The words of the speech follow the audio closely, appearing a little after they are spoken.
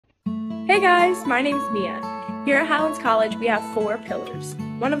Hey guys, my name's Mia. Here at Highlands College, we have 4 pillars.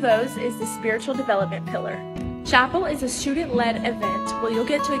 One of those is the spiritual development pillar. Chapel is a student-led event where you'll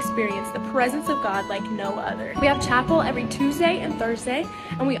get to experience the presence of God like no other. We have chapel every Tuesday and Thursday,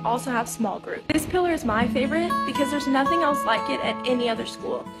 and we also have small group. This pillar is my favorite because there's nothing else like it at any other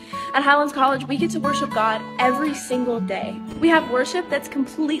school. At Highlands College, we get to worship God every single day. We have worship that's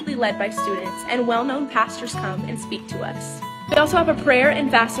completely led by students, and well-known pastors come and speak to us. We also have a prayer and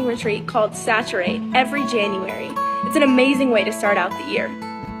fasting retreat called Saturate every January. It's an amazing way to start out the year.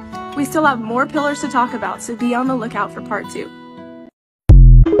 We still have more pillars to talk about, so be on the lookout for part 2.